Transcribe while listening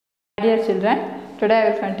Dear children, today I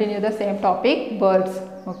will continue the same topic, birds.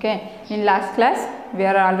 Okay, in last class we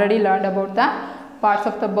are already learned about the parts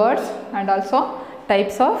of the birds and also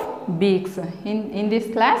types of beaks. In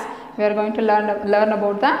this class we are going to learn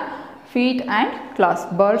about the feet and claws.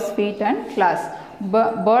 Birds feet and claws.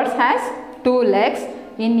 Birds has two legs.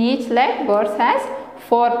 In each leg birds has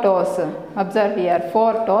four toes. Observe here,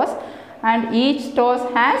 four toes, and each toes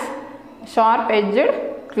has sharp edged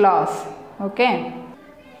claws. Okay.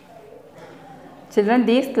 Children,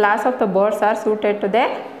 these class of the birds are suited to their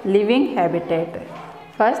living habitat.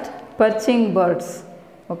 First, perching birds.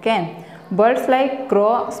 Okay. Birds like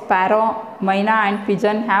crow, sparrow, myna and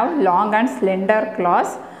pigeon have long and slender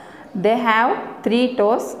claws. They have three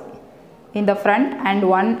toes in the front and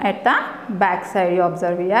one at the back side. You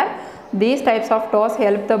observe here. These types of toes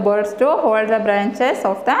help the birds to hold the branches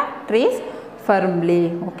of the trees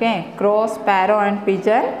firmly. Okay. Crow, sparrow and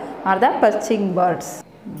pigeon are the perching birds.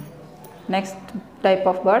 Next type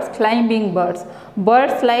of birds, climbing birds.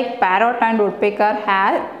 Birds like parrot and woodpecker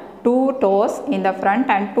have two toes in the front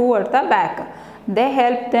and two at the back. They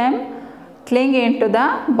help them cling into the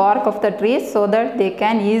bark of the trees so that they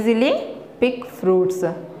can easily pick fruits.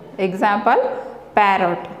 Example,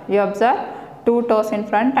 parrot. You observe two toes in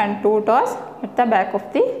front and two toes at the back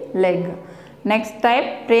of the leg. Next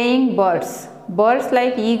type, praying birds. Birds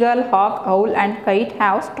like eagle, hawk, owl and kite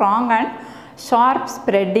have strong and sharp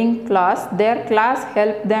spreading claws. Their claws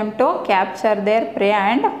help them to capture their prey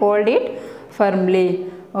and hold it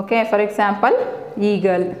firmly. Okay, for example,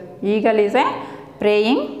 eagle. Eagle is a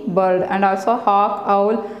praying bird, and also hawk,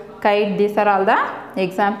 owl, kite. These are all the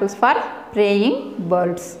examples for praying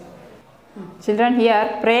birds. Children,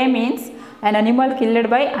 here prey means an animal killed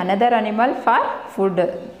by another animal for food.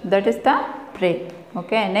 That is the prey.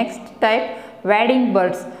 Okay, next type, wading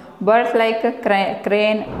birds. Birds like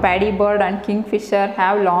crane, paddy bird and kingfisher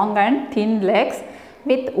have long and thin legs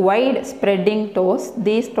with wide spreading toes.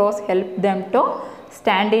 These toes help them to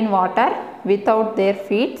stand in water without their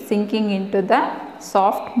feet sinking into the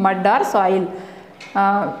soft mud or soil.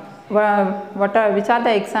 Which are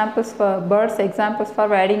the examples for birds? Examples for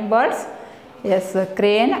wading birds? Yes,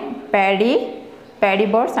 crane, paddy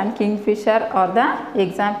birds and kingfisher are the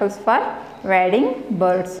examples for wading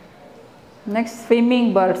birds. Next,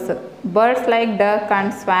 swimming birds. Birds like duck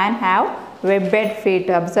and swan have webbed feet.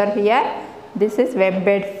 Observe here, this is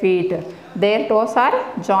webbed feet. Their toes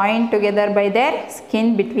are joined together by their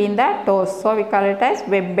skin between the toes. So we call it as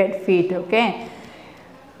webbed feet. Okay.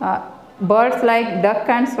 Birds like duck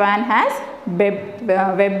and swan has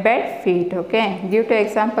webbed feet. Okay. Give two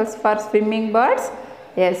examples for swimming birds.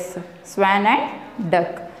 Yes, swan and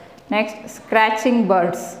duck. Next, scratching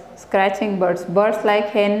birds. Scratching birds. Birds like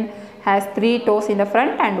hen has three toes in the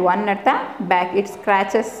front and one at the back. It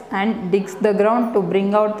scratches and digs the ground to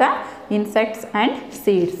bring out the insects and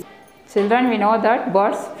seeds. Children, we know that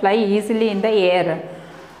birds fly easily in the air.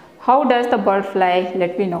 How does the bird fly?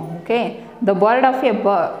 Let me know. Okay, the body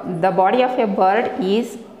of a bird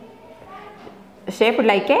is shaped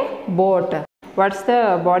like a boat. What's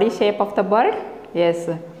the body shape of the bird? Yes,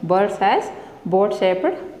 birds has boat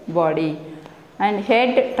shaped body. And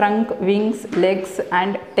head, trunk, wings, legs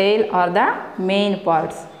and tail are the main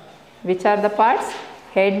parts. Which are the parts?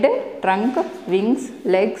 Head, trunk, wings,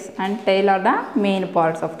 legs and tail are the main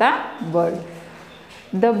parts of the bird.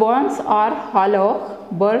 The bones are hollow.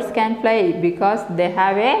 Birds can fly because they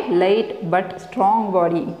have a light but strong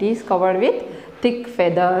body. It is covered with thick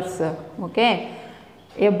feathers. Okay.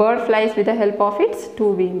 A bird flies with the help of its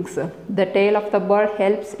two wings. The tail of the bird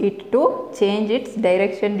helps it to change its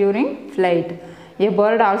direction during flight. A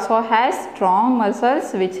bird also has strong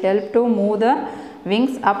muscles which help to move the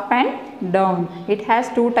wings up and down. It has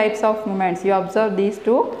two types of movements. You observe these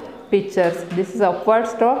two pictures. This is upward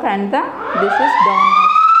stroke and this is downward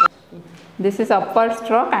stroke. This is upward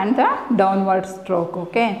stroke and the downward stroke.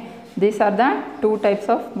 Okay. These are the two types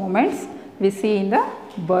of movements we see in the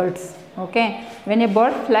birds. Okay. When a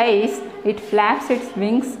bird flies, it flaps its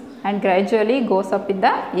wings and gradually goes up in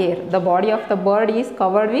the air. The body of the bird is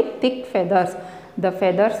covered with thick feathers. The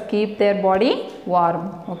feathers keep their body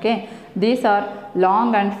warm. Okay. These are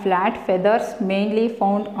long and flat feathers mainly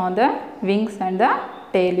found on the wings and the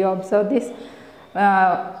tail. You observe this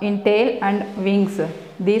in tail and wings.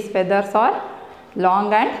 These feathers are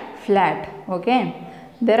long and flat. Okay.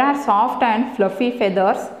 There are soft and fluffy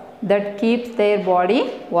feathers that keeps their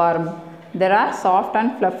body warm. There are soft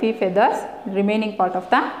and fluffy feathers remaining part of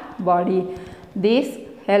the body. This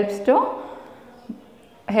helps to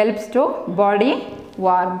body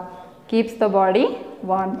warm, keeps the body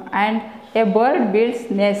warm, and A bird builds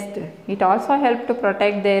nest. It also helps to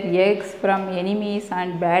protect their eggs from enemies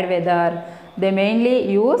and bad weather. They mainly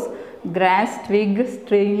use grass, twig,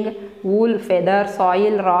 string, wool, feather,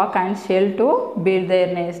 soil, rock and shell to build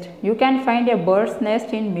their nest. You can find a bird's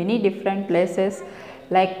nest in many different places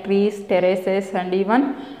like trees, terraces and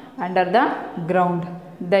even under the ground.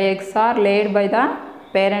 The eggs are laid by the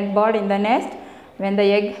parent bird in the nest. When the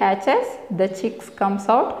egg hatches, the chicks comes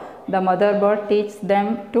out. The mother bird teaches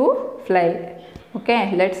them to fly.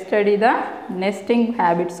 Okay, let's study the nesting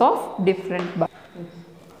habits of different birds.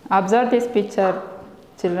 Observe this picture,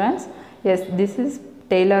 children. Yes, this is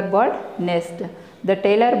tailor bird nest. The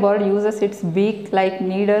tailor bird uses its beak like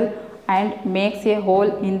needle and makes a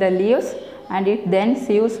hole in the leaves, and it then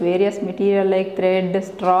sieves various material like thread,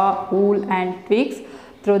 straw, wool and twigs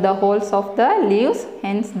through the holes of the leaves,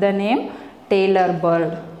 hence the name tailor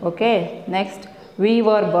bird. Okay, next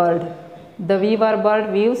weaver bird. The weaver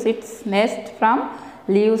bird weaves its nest from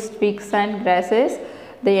leaves, twigs and grasses.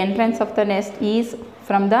 The entrance of the nest is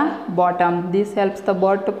from the bottom. This helps the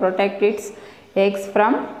bird to protect its eggs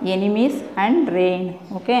from enemies and rain.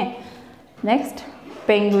 Okay, next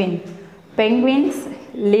penguin. Penguins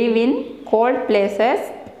live in cold places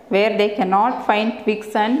where they cannot find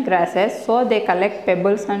twigs and grasses, so they collect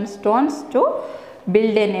pebbles and stones to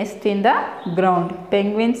build a nest in the ground.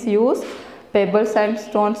 Penguins use pebbles and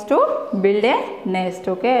stones to build a nest.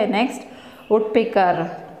 Okay, next woodpecker.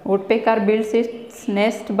 Woodpecker builds its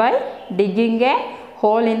nest by digging a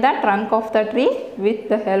hole in the trunk of the tree with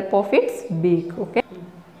the help of its beak. Okay,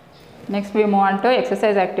 next we move on to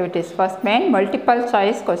exercise activities. First main multiple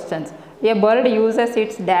choice questions. A bird uses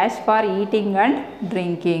its dash for eating and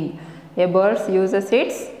drinking. A bird uses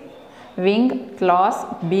its wing, claws,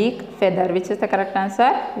 beak, feather. Which is the correct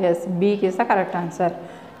answer? Yes, beak is the correct answer.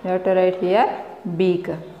 You have to write here beak.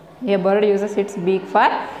 A bird uses its beak for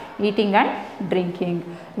eating and drinking.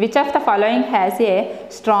 Which of the following has a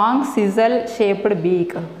strong sisal shaped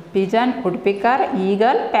beak? Pigeon, woodpecker,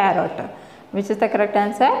 eagle, parrot. Which is the correct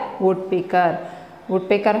answer? Woodpecker.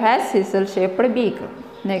 Woodpecker has sisal shaped beak.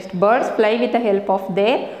 Next, birds fly with the help of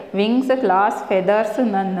their wings, claws, feathers,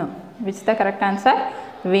 none. Which is the correct answer?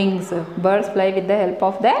 Wings. Birds fly with the help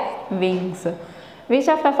of their wings. Which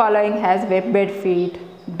of the following has webbed feet?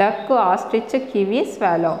 Duck, ostrich, kiwi,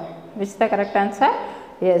 swallow. Which is the correct answer?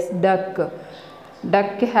 Yes, duck.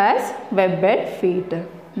 Duck has webbed feet.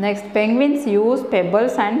 Next, penguins use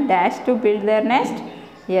pebbles and dash to build their nest.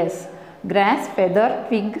 Yes, grass, feather,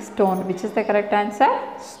 twig, stone. Which is the correct answer?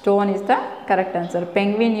 Stone is the correct answer.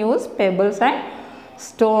 Penguin use pebbles and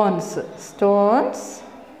stones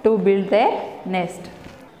to build their nest.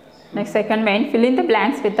 Next, second main, fill in the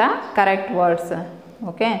blanks with the correct words.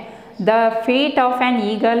 Okay, the feet of an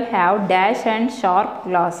eagle have dash and sharp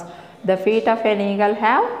claws. The feet of an eagle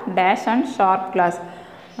have dash and sharp claws.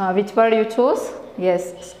 Which word you choose?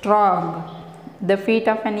 Yes, strong. The feet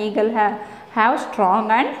of an eagle have strong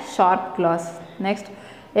and sharp claws. Next,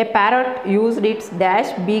 a parrot used its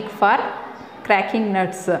dash beak for cracking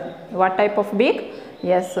nuts. What type of beak?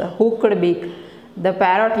 Yes, hooked beak. The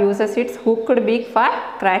parrot uses its hooked beak for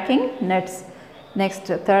cracking nuts. Next,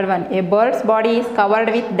 third one, a bird's body is covered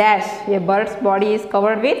with dash. A bird's body is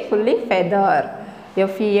covered with fully feather.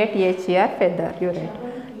 F-E-A-T-H-E-R, feather, you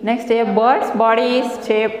write. Next, a bird's body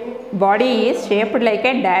is shaped like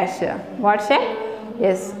a dash. What shape?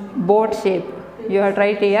 Yes, boat shape. You have to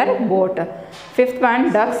write here boat. Fifth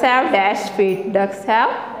one, ducks have dash feet. Ducks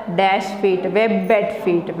have dash feet, webbed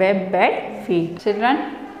feet, webbed feet.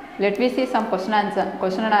 Children, let me see some question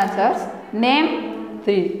and answers. Name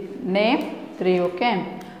three. Okay.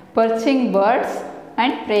 Perching birds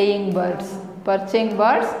and praying birds. Perching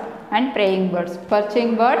birds and praying birds.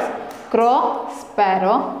 Perching birds, crow,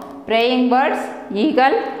 sparrow. Praying birds,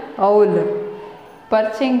 eagle, owl.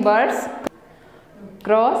 Perching birds,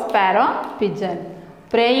 crow, sparrow, pigeon.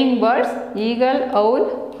 Praying birds, eagle,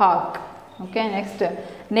 owl, hawk. Okay, next.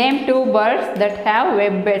 Name two birds that have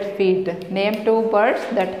webbed feet. Name two birds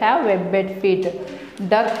that have webbed feet.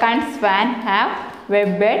 Duck and swan have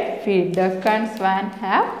webbed feet. Duck and swan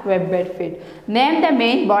have webbed feet. Name the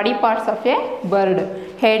main body parts of a bird.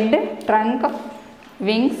 Head, trunk,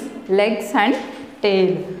 wings, legs and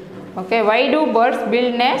tail. Okay, why do birds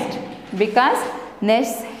build nest? Because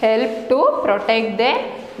nests help to protect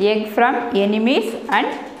their egg from enemies and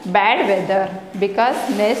bad weather. Because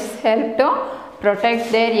nests help to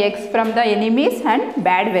protect their eggs from the enemies and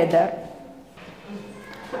bad weather.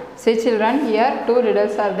 See children, here two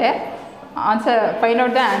riddles are there. Find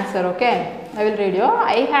out the answer. Okay, I will read you.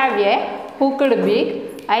 I have a hooked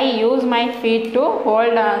beak. I use my feet to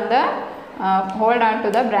hold on to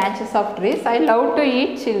the branches of trees. I love to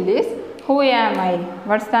eat chilies. Who am I?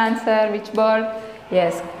 What's the answer? Which bird?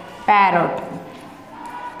 Yes, parrot.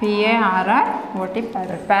 P-A-R-R-O-T,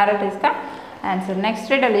 parrot. Parrot is the answer. Next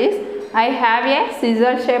riddle is, I have a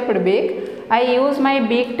scissor shaped beak. I use my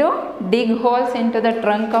beak to dig holes into the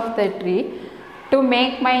trunk of the tree to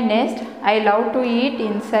make my nest. I love to eat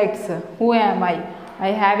insects. Who am I?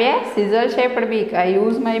 I have a scissor shaped beak. I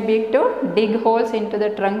use my beak to dig holes into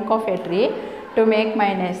the trunk of a tree to make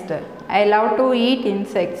my nest. I love to eat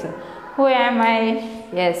insects. Who am I?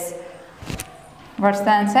 Yes. What's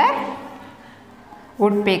the answer?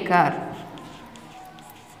 Woodpecker.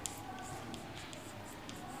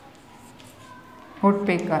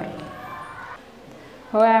 Woodpecker.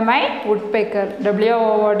 Who am I? Woodpecker.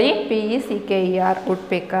 W-O-O-D-P-E-C-K-E-R.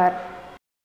 Woodpecker.